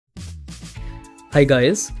Hi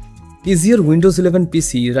guys, is your Windows 11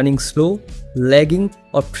 PC running slow, lagging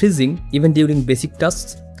or freezing even during basic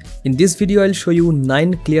tasks? In this video I'll show you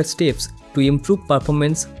 9 clear steps to improve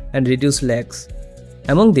performance and reduce lags.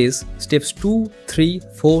 Among these, steps 2, 3,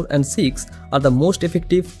 4 and 6 are the most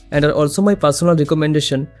effective and are also my personal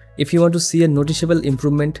recommendation if you want to see a noticeable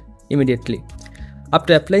improvement immediately.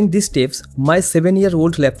 After applying these steps, my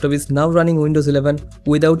 7-year-old laptop is now running Windows 11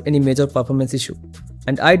 without any major performance issue.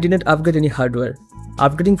 And I didn't upgrade any hardware.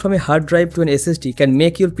 Upgrading from a hard drive to an SSD can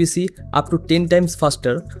make your PC up to 10 times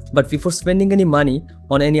faster, but before spending any money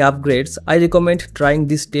on any upgrades, I recommend trying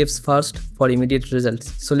these steps first for immediate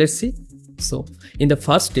results. So let's see. So in the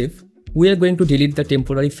first step, we are going to delete the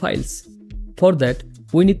temporary files. For that,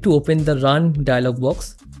 we need to open the Run dialog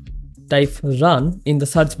box, type Run in the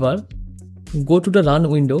search bar, go to the Run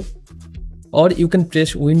window, or you can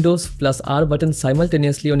press Windows plus R button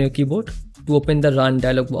simultaneously on your keyboard to open the Run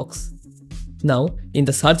dialog box. Now in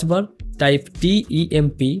the search bar, type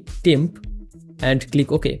temp and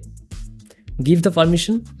click OK. Give the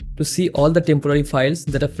permission to see all the temporary files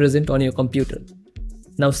that are present on your computer.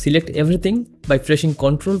 Now select everything by pressing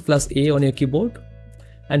Ctrl plus A on your keyboard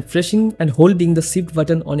and pressing and holding the Shift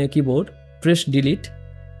button on your keyboard, press Delete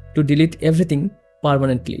to delete everything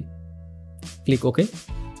permanently. Click OK.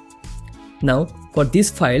 Now for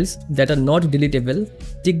these files that are not deletable,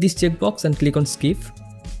 tick this checkbox and click on Skip.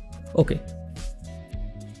 OK.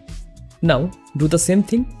 Now do the same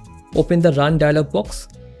thing, open the Run dialog box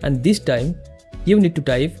and this time you need to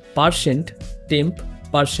type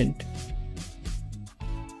 %temp%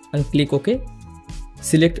 and click OK.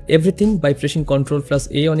 Select everything by pressing Ctrl plus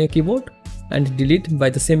A on your keyboard and delete by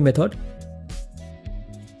the same method.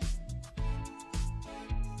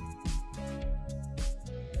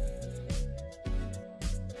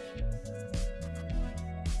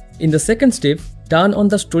 In the second step, turn on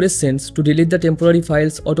the storage sense to delete the temporary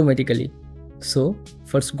files automatically. So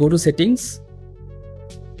first go to Settings,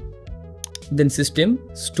 then System,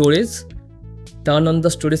 Storage, turn on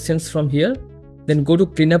the storage sense from here, then go to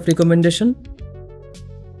Cleanup recommendation,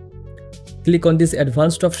 click on this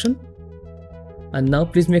Advanced option, and now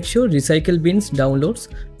please make sure Recycle Bins downloads,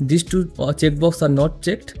 these two checkboxes are not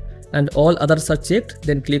checked and all others are checked,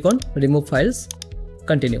 then click on Remove Files,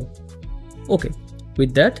 continue. Okay.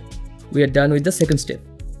 With that, we are done with the second step.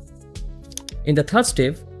 In the third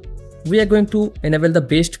step, we are going to enable the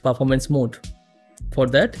best performance mode. For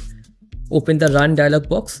that, open the Run dialog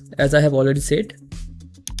box as I have already said.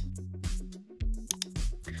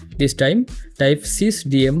 This time, type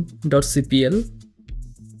sysdm.cpl,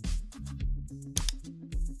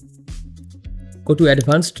 go to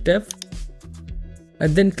Advanced tab,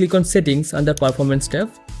 and then click on Settings under Performance tab.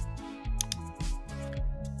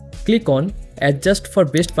 Click on Adjust for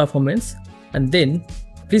best performance and then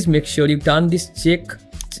please make sure you turn this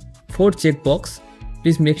 4 checkbox.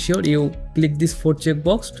 Please make sure you click this 4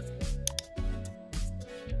 checkbox.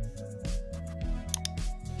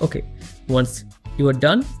 Okay, once you are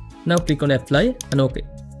done, now click on Apply and OK.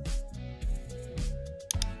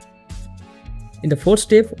 In the fourth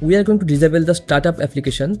step, we are going to disable the startup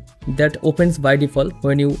application that opens by default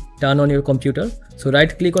when you turn on your computer. So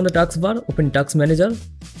right click on the taskbar, open Task Manager,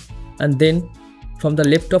 and then from the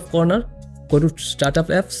left top corner, go to Startup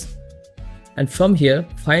Apps, and from here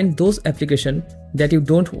find those applications that you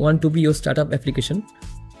don't want to be your startup application.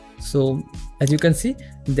 So as you can see,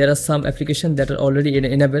 there are some applications that are already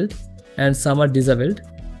enabled and some are disabled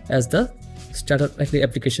as the startup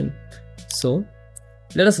application. So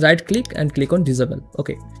let us right click and click on Disable.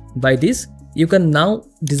 Okay, by this you can now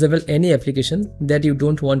disable any application that you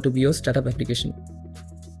don't want to be your startup application,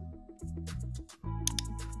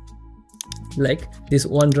 like this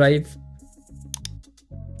OneDrive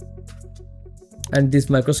and this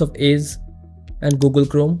Microsoft Edge and Google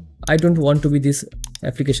Chrome. I don't want to be these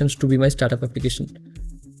applications to be my startup application.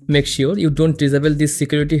 Make sure you don't disable this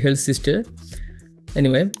security health system.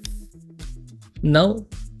 Anyway, now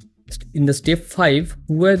in the step 5,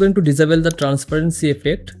 we are going to disable the transparency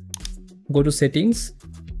effect. Go to Settings,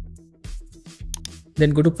 then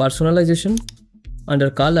go to Personalization, under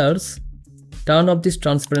Colors, turn off this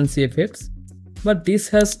transparency effects. But this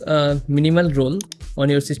has a minimal role on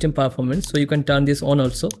your system performance, so you can turn this on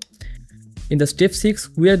also. In the step 6,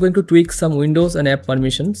 we are going to tweak some Windows and app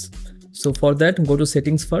permissions. So for that, go to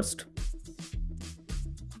Settings first.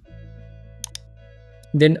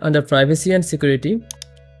 Then under Privacy and Security,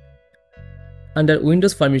 under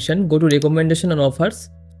Windows permission, go to Recommendation and Offers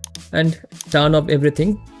and turn off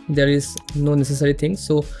everything. There is no necessary thing.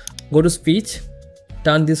 So go to Speech,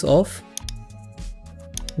 turn this off.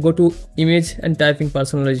 Go to image and typing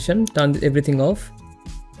personalization, turn everything off.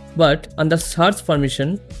 But under search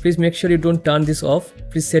permission, please make sure you don't turn this off.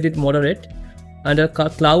 Please set it moderate. Under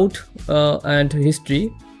cloud and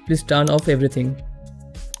history, please turn off everything.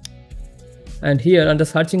 And here under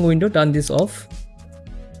searching window, turn this off.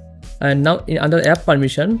 And now under app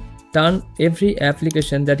permission, turn every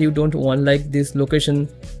application that you don't want, like this location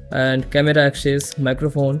and camera access,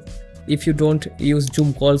 microphone, if you don't use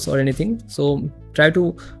Zoom calls or anything. So try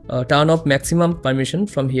to turn off maximum permission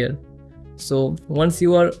from here. So once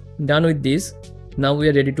you are done with this, now we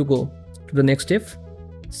are ready to go to the next step.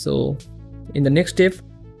 So in the next step,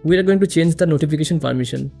 we are going to change the notification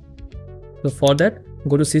permission. So for that,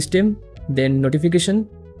 go to system, then notification,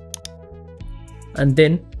 and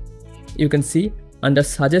then you can see under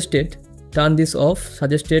suggested, turn this off,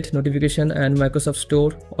 suggested notification and Microsoft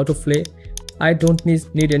Store autoplay. I don't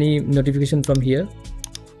need any notification from here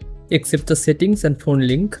except the settings and phone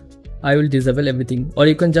link. I will disable everything, or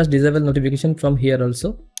you can just disable notification from here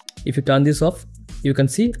also. If you turn this off, you can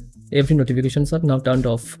see every notifications are now turned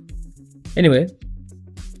off. Anyway,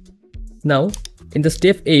 now in the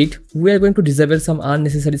step 8, we are going to disable some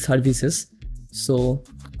unnecessary services. So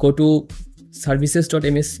go to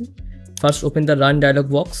services.msc. First open the run dialog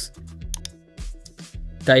box,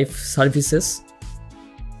 type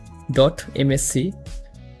services.msc,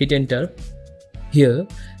 hit enter. Here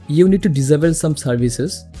you need to disable some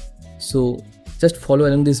services. So just follow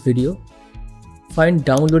along this video. Find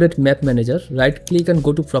downloaded map manager, right click and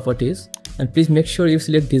go to properties, and please make sure you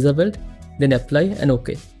select disabled, then apply and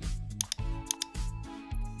OK.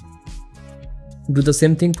 Do the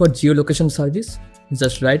same thing for geolocation service.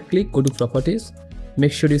 Just right click, go to properties,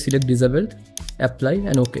 make sure you select disabled, apply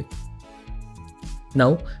and OK.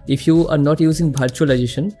 Now if you are not using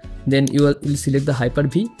virtualization, then you will select the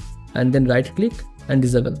Hyper-V and then right click and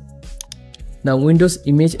disable. Now Windows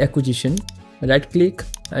image acquisition, right click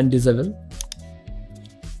and disable.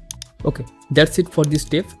 Okay, that's it for this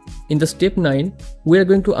step. In the step 9, we are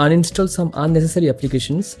going to uninstall some unnecessary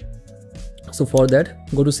applications. So for that,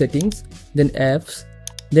 go to settings, then apps,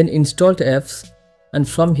 then installed apps, and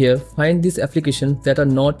from here find these applications that are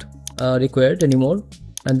not required anymore,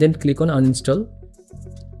 and then click on uninstall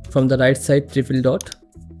from the right side triple dot.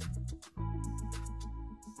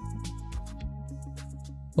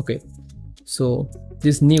 Okay, so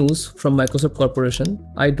this news from Microsoft Corporation,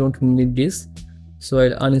 I don't need this, so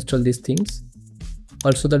I'll uninstall these things.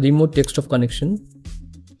 Also the remote desktop connection.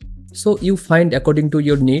 So you find according to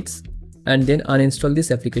your needs and then uninstall these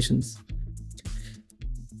applications.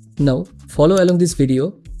 Now follow along this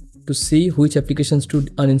video to see which applications to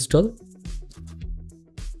uninstall.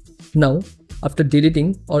 Now after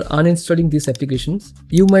deleting or uninstalling these applications,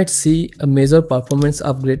 you might see a major performance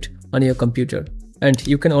upgrade on your computer. And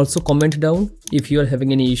you can also comment down if you are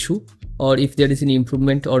having any issue or if there is any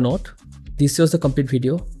improvement or not. This was the complete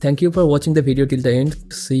video. Thank you for watching the video till the end.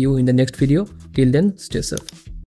 See you in the next video. Till then, stay safe.